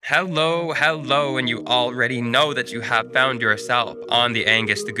Hello, and you already know that you have found yourself on the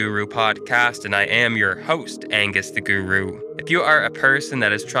Angus the Guru podcast, and I am your host, Angus the Guru. If you are a person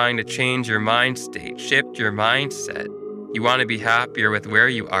that is trying to change your mind state, shift your mindset, you want to be happier with where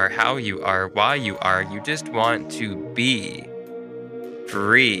you are, how you are, why you are, you just want to be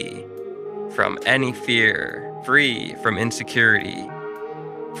free from any fear, free from insecurity,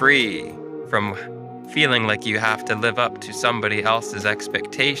 free from feeling like you have to live up to somebody else's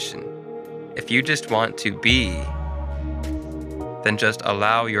expectation. If you just want to be, then just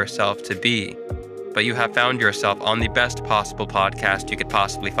allow yourself to be. But you have found yourself on the best possible podcast you could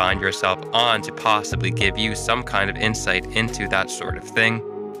possibly find yourself on to possibly give you some kind of insight into that sort of thing.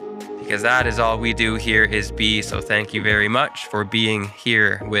 Because that is all we do here is be. So thank you very much for being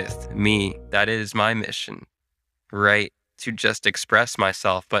here with me. That is my mission, right? To just express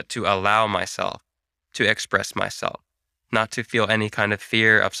myself, but to allow myself to express myself, not to feel any kind of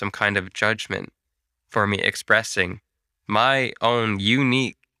fear of some kind of judgment for me expressing my own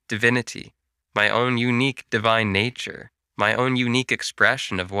unique divinity, my own unique divine nature, my own unique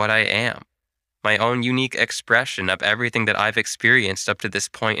expression of what I am, my own unique expression of everything that I've experienced up to this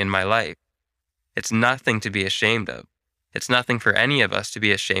point in my life. It's nothing to be ashamed of. It's nothing for any of us to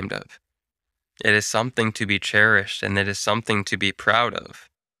be ashamed of. It is something to be cherished, and it is something to be proud of.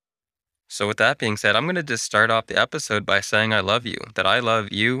 So with that being said, I'm going to just start off the episode by saying I love you, that I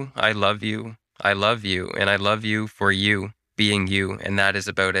love you, I love you, I love you, and I love you for you being you, and that is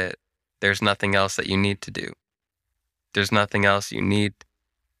about it. There's nothing else that you need to do. There's nothing else you need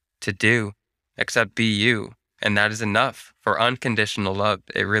to do except be you, and that is enough for unconditional love.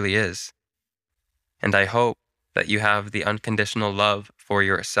 It really is. And I hope that you have the unconditional love for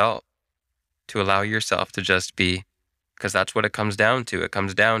yourself to allow yourself to just be. Because that's what it comes down to. It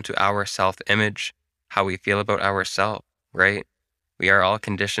comes down to our self-image, how we feel about ourselves, right? We are all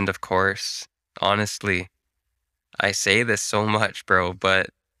conditioned, of course. Honestly, I say this so much, bro,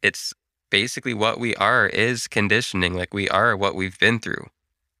 but it's basically what we are is conditioning. Like, we are what we've been through.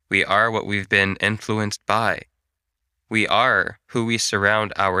 We are what we've been influenced by. We are who we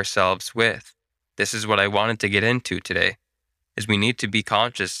surround ourselves with. This is what I wanted to get into today, is we need to be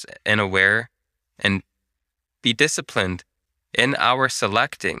conscious and aware and be disciplined in our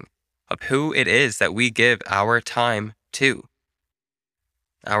selecting of who it is that we give our time to.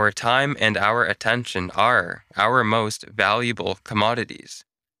 Our time and our attention are our most valuable commodities.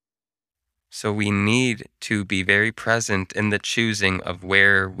 So we need to be very present in the choosing of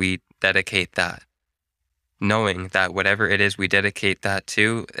where we dedicate that, knowing that whatever it is we dedicate that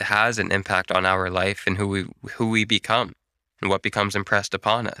to has an impact on our life and who we become and what becomes impressed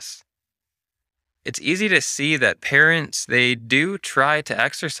upon us. It's easy to see that parents, they do try to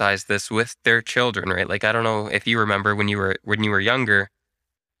exercise this with their children, right? Like, I don't know if you remember when you were younger,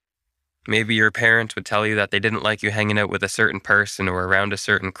 maybe your parents would tell you that they didn't like you hanging out with a certain person or around a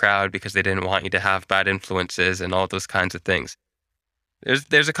certain crowd because they didn't want you to have bad influences and all those kinds of things.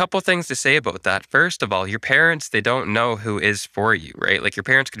 There's a couple things to say about that. First of all, your parents, they don't know who is for you, right? Like, your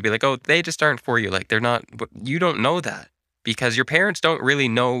parents could be like, oh, they just aren't for you. Like, they're not, but you don't know that. Because your parents don't really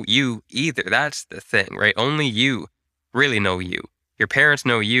know you either. That's the thing, right? Only you really know you. Your parents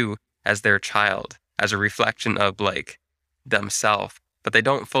know you as their child, as a reflection of, like, themselves. But they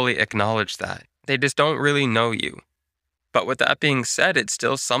don't fully acknowledge that. They just don't really know you. But with that being said, it's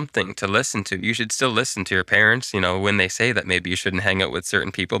still something to listen to. You should still listen to your parents, when they say that maybe you shouldn't hang out with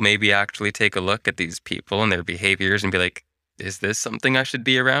certain people. Maybe actually take a look at these people and their behaviors and be like, is this something I should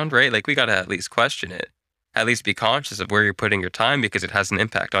be around, right? Like, we got to at least question it. At least be conscious of where you're putting your time because it has an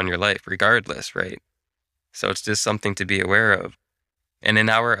impact on your life regardless, right? So it's just something to be aware of. And in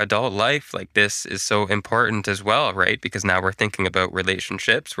our adult life, like, this is so important as well, right? Because now we're thinking about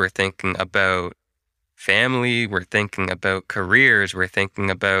relationships, we're thinking about family, we're thinking about careers, we're thinking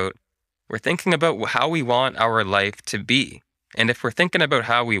about how we want our life to be. And if we're thinking about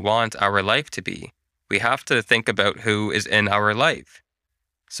how we want our life to be, we have to think about who is in our life.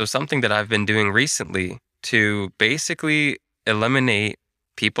 So something that I've been doing recently to basically eliminate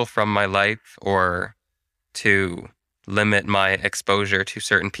people from my life or to limit my exposure to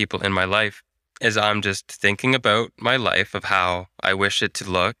certain people in my life is I'm just thinking about my life of how I wish it to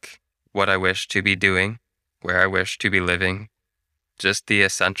look, what I wish to be doing, where I wish to be living, just the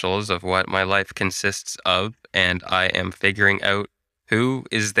essentials of what my life consists of, and I am figuring out who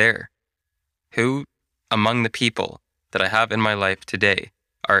is there, who among the people that I have in my life today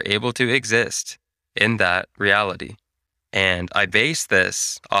are able to exist in that reality. And I base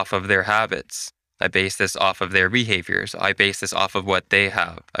this off of their habits. I base this off of their behaviors. I base this off of what they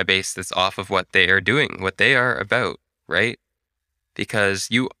have. I base this off of what they are doing, what they are about, right? Because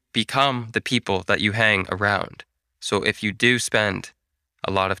you become the people that you hang around. So if you do spend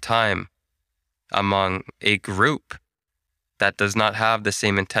a lot of time among a group that does not have the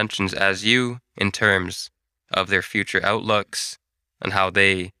same intentions as you in terms of their future outlooks and how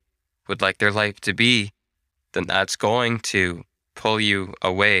they would like their life to be, then that's going to pull you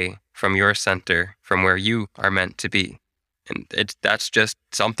away from your center, from where you are meant to be. And that's just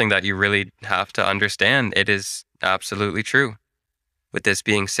something that you really have to understand. It is absolutely true. With this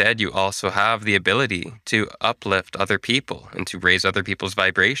being said, you also have the ability to uplift other people and to raise other people's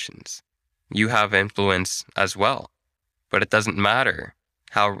vibrations. You have influence as well. But it doesn't matter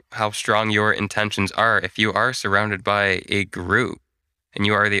how strong your intentions are. If you are surrounded by a group and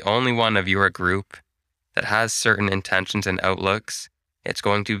you are the only one of your group that has certain intentions and outlooks, it's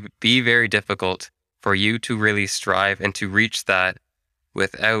going to be very difficult for you to really strive and to reach that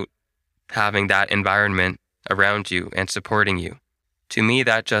without having that environment around you and supporting you. To me,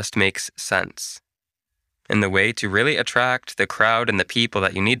 that just makes sense. And the way to really attract the crowd and the people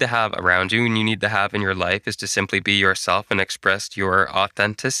that you need to have around you and you need to have in your life is to simply be yourself and express your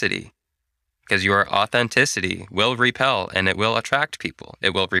authenticity. Because your authenticity will repel and it will attract people.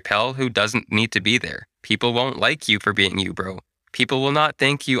 It will repel who doesn't need to be there. People won't like you for being you, bro. People will not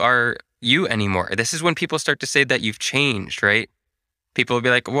think you are you anymore. This is when people start to say that you've changed, right? People will be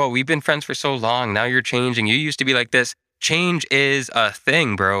like, whoa, we've been friends for so long. Now you're changing. You used to be like this. Change is a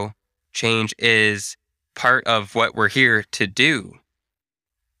thing, bro. Change is part of what we're here to do.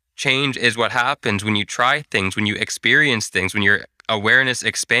 Change is what happens when you try things, when you experience things, when your awareness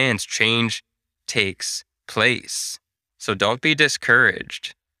expands. Change takes place. So don't be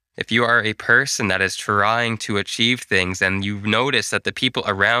discouraged. If you are a person that is trying to achieve things and you notice that the people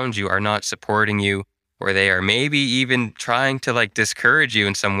around you are not supporting you, or they are maybe even trying to discourage you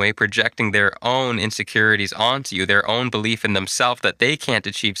in some way, projecting their own insecurities onto you, their own belief in themselves that they can't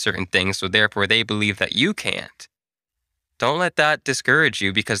achieve certain things, so therefore they believe that you can't. Don't let that discourage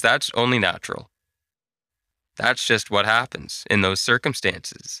you, because that's only natural. That's just what happens in those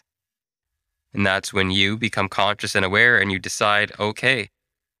circumstances. And that's when you become conscious and aware and you decide, okay,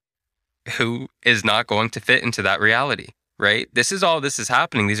 who is not going to fit into that reality, right? This is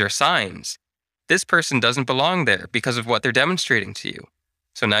happening. These are signs. This person doesn't belong there because of what they're demonstrating to you.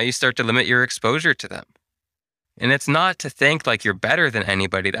 So now you start to limit your exposure to them. And it's not to think like you're better than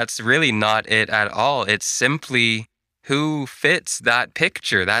anybody. That's really not it at all. It's simply who fits that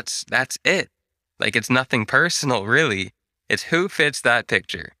picture. That's it. It's nothing personal, really. It's who fits that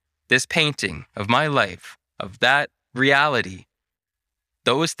picture. This painting of my life, of that reality,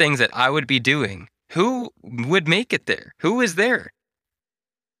 those things that I would be doing. Who would make it there? Who is there?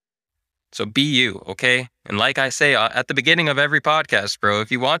 So be you, okay? And like I say at the beginning of every podcast, bro,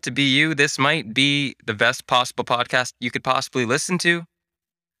 if you want to be you, this might be the best possible podcast you could possibly listen to.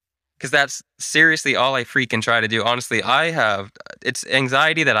 Because that's seriously all I freaking try to do. Honestly, it's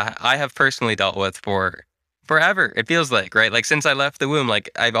anxiety that I have personally dealt with for forever. It feels like, right? Since I left the womb,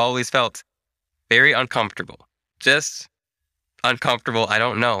 I've always felt very uncomfortable. Just uncomfortable. I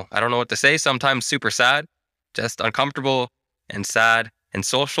don't know what to say. Sometimes super sad, just uncomfortable and sad. In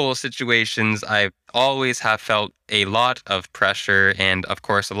social situations, I always have felt a lot of pressure. And of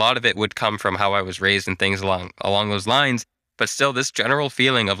course, a lot of it would come from how I was raised and things along those lines. But still, this general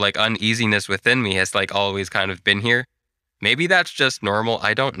feeling of uneasiness within me has always kind of been here. Maybe that's just normal.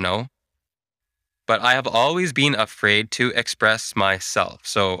 I don't know. But I have always been afraid to express myself.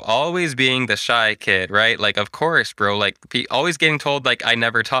 So always being the shy kid, right? Of course, bro, always getting told I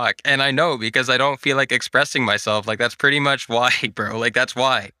never talk. And I know, because I don't feel like expressing myself. That's pretty much why, bro. That's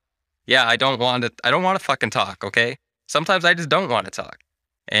why. Yeah, I don't want to fucking talk, okay? Sometimes I just don't want to talk.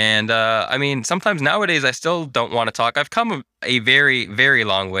 And sometimes nowadays I still don't want to talk. I've come a very, very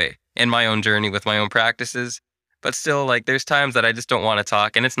long way in my own journey with my own practices. But still, there's times that I just don't want to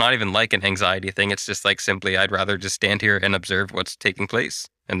talk. And it's not even an anxiety thing. It's just simply I'd rather just stand here and observe what's taking place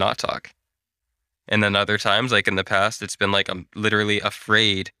and not talk. And then other times, in the past, it's been I'm literally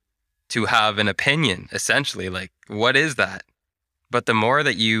afraid to have an opinion, essentially. What is that? But the more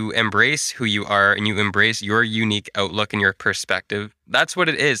that you embrace who you are and you embrace your unique outlook and your perspective, that's what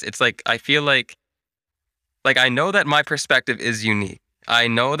it is. It's I feel like I know that my perspective is unique. I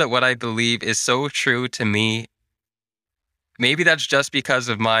know that what I believe is so true to me. Maybe that's just because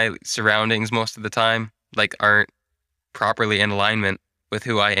of my surroundings most of the time, aren't properly in alignment with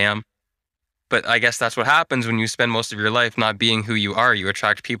who I am. But I guess that's what happens when you spend most of your life not being who you are. You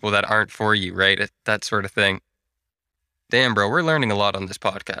attract people that aren't for you, right? That sort of thing. Damn, bro, we're learning a lot on this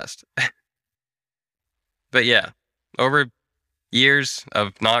podcast. But yeah, over years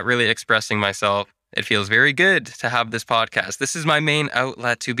of not really expressing myself, It feels very good to have this podcast. This is my main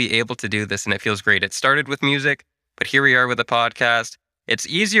outlet to be able to do this, and it feels great. It started with music, but here we are with a podcast. It's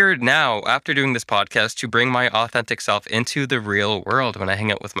easier now, after doing this podcast, to bring my authentic self into the real world. When I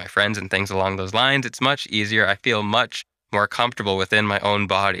hang out with my friends and things along those lines, it's much easier. I feel much more comfortable within my own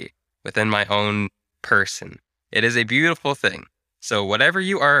body, within my own person. It is a beautiful thing. So whatever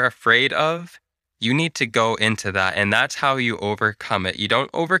you are afraid of, you need to go into that, and that's how you overcome it. You don't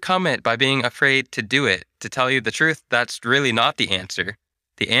overcome it by being afraid to do it. To tell you the truth, that's really not the answer.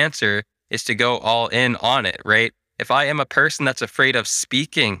 The answer is to go all in on it, right? If I am a person that's afraid of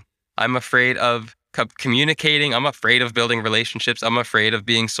speaking, I'm afraid of communicating, I'm afraid of building relationships, I'm afraid of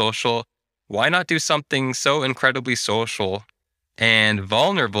being social, why not do something so incredibly social and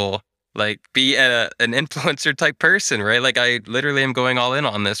vulnerable? Like, be an influencer type person, right? Like, I literally am going all in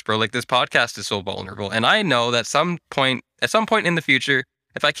on this, bro. Like, this podcast is so vulnerable. And I know that at some point in the future,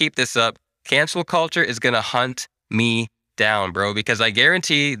 if I keep this up, cancel culture is going to hunt me down, bro, because I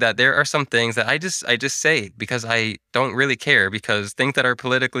guarantee that there are some things that I just say because I don't really care, because things that are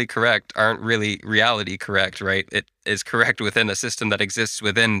politically correct aren't really reality correct, right? It is correct within a system that exists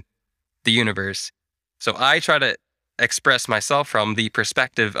within the universe. So I try to express myself from the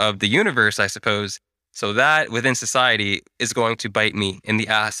perspective of the universe, I suppose. So that within society is going to bite me in the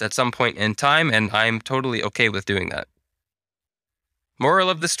ass at some point in time, and I'm totally okay with doing that. Moral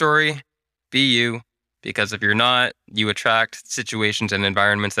of the story, be you, because if you're not, you attract situations and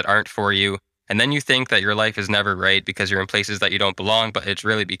environments that aren't for you, and then you think that your life is never right because you're in places that you don't belong, but it's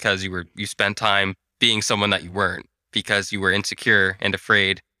really because you spent time being someone that you weren't, because you were insecure and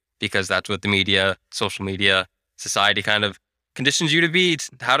afraid, because that's what the media, social media, society kind of conditions you to be,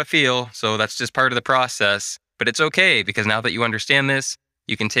 how to feel. So that's just part of the process. But it's okay, because now that you understand this,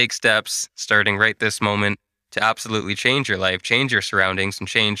 you can take steps starting right this moment to absolutely change your life, change your surroundings, and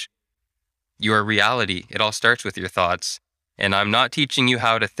change your reality. It all starts with your thoughts. And I'm not teaching you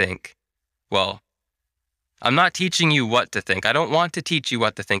how to think. Well, I'm not teaching you what to think. I don't want to teach you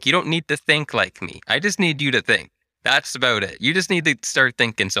what to think. You don't need to think like me. I just need you to think. That's about it. You just need to start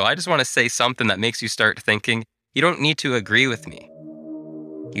thinking. So I just want to say something that makes you start thinking. You don't need to agree with me.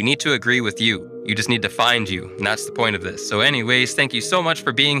 You need to agree with you. You just need to find you. And that's the point of this. So anyways, thank you so much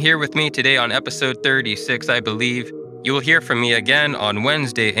for being here with me today on episode 36, I believe. You will hear from me again on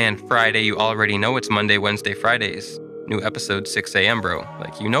Wednesday and Friday. You already know it's Monday, Wednesday, Fridays. New episode, 6 a.m., bro.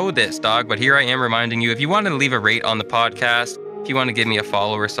 Like, you know this, dog. But here I am reminding you, if you want to leave a rate on the podcast, if you want to give me a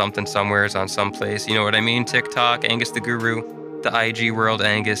follow or something somewheres on some place, you know what I mean? TikTok, Angus the Guru, the IG world,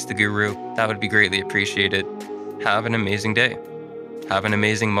 Angus the Guru. That would be greatly appreciated. Have an amazing day. Have an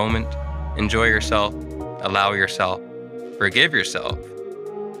amazing moment. Enjoy yourself. Allow yourself. Forgive yourself.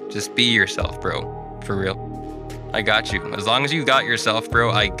 Just be yourself, bro. For real. I got you. As long as you got yourself, bro,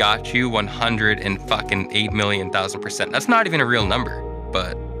 I got you 108,000,000%. That's not even a real number,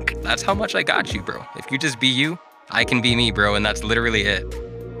 but that's how much I got you, bro. If you just be you, I can be me, bro, and that's literally it.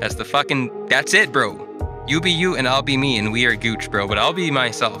 That's it, bro. You be you and I'll be me, and we are gooch, bro, but I'll be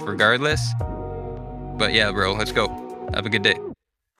myself regardless. But yeah, bro, let's go. Have a good day.